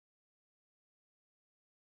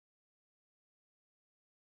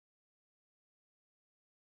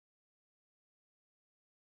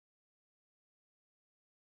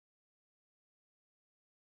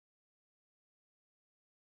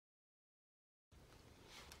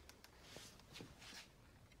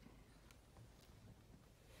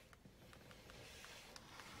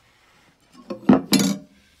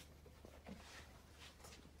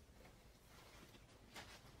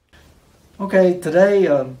Okay, today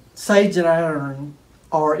Sage and I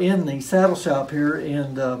are in the saddle shop here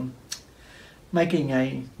and making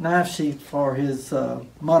a knife sheath for his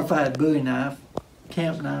modified Bowie knife,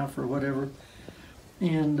 camp knife or whatever.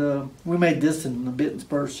 And we made this in the Bit and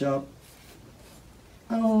Spur shop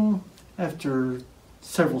after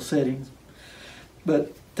several settings.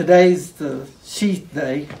 But today's the sheath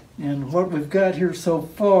day, and what we've got here so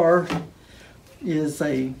far is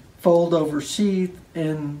a fold over sheath,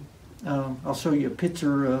 and I'll show you a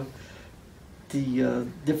picture of the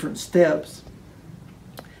different steps.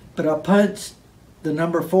 But I punched the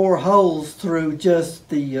number 4 holes through just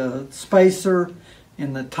the spacer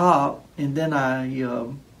in the top, and then I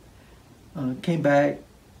came back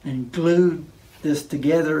and glued this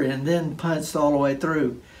together and then punched all the way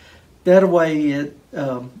through. That way it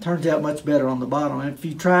turns out much better on the bottom. If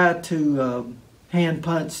you try to hand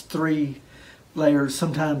punch 3 layers,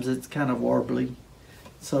 sometimes it's kind of warbly.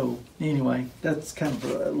 So anyway, that's kind of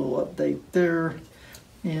a little update there,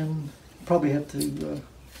 and probably have to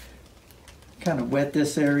kind of wet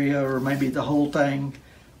this area, or maybe the whole thing,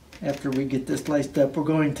 after we get this laced up. We're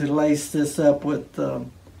going to lace this up with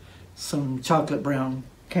some chocolate brown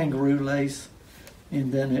kangaroo lace,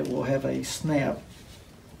 and then it will have a snap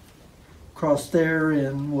across there,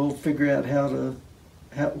 and we'll figure out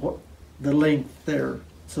what the length there.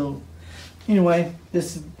 So anyway,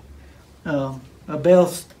 this is a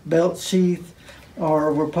belt sheath,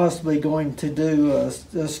 or we're possibly going to do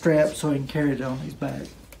a strap so he can carry it on his back.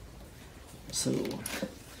 So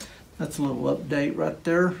that's a little update right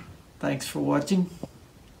there. Thanks for watching.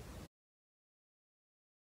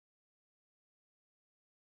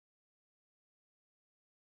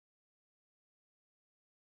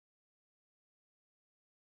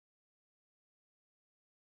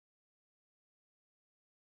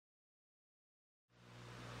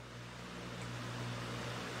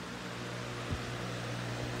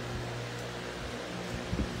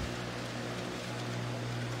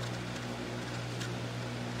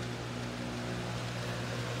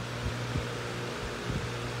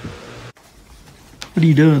 What are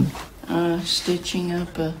you doing? Stitching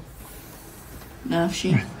up a knife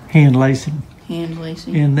sheath. Hand lacing. Hand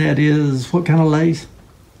lacing. And that is what kind of lace?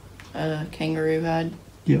 Kangaroo hide.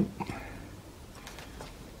 Yep.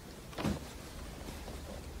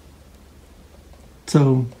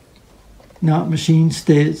 So, not machine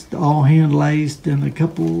stitched, all hand laced, and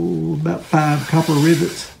about 5 copper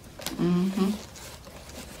rivets. Mm-hmm.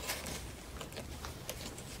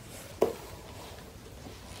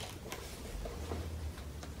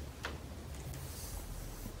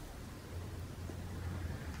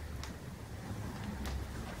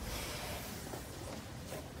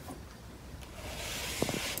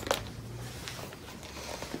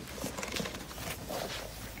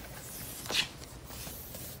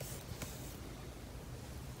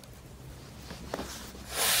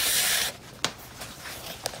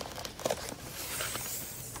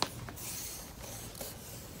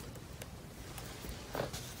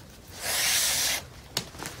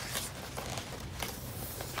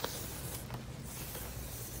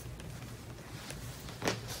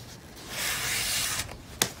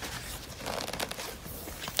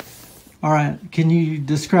 All right, can you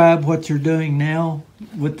describe what you're doing now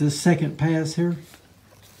with the second pass here?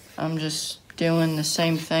 I'm just doing the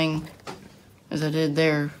same thing as I did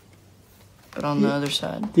there, but on the other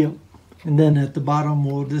side. Yep. And then at the bottom,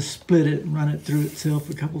 we'll just split it and run it through itself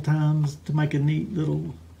a couple times to make a neat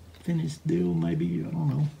little finished deal, maybe. I don't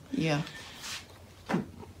know. Yeah.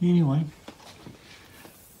 Anyway.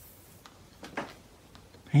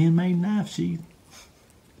 Handmade knife sheath.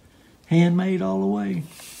 Handmade all the way.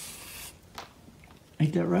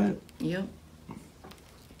 Ain't that right? Yep.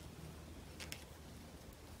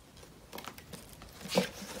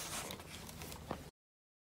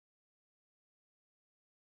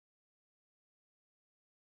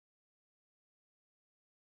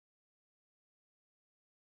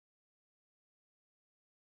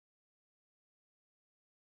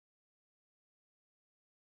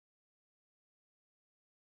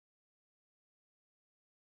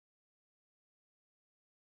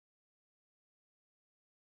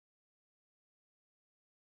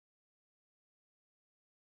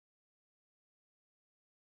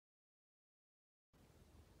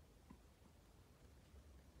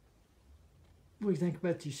 What do you think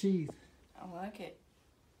about your sheath? I like it.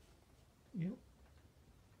 Yep.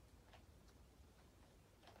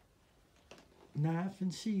 Knife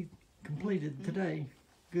and sheath completed today.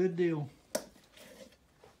 Good deal.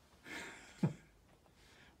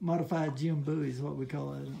 Modified Jim Bowie is what we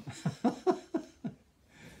call it.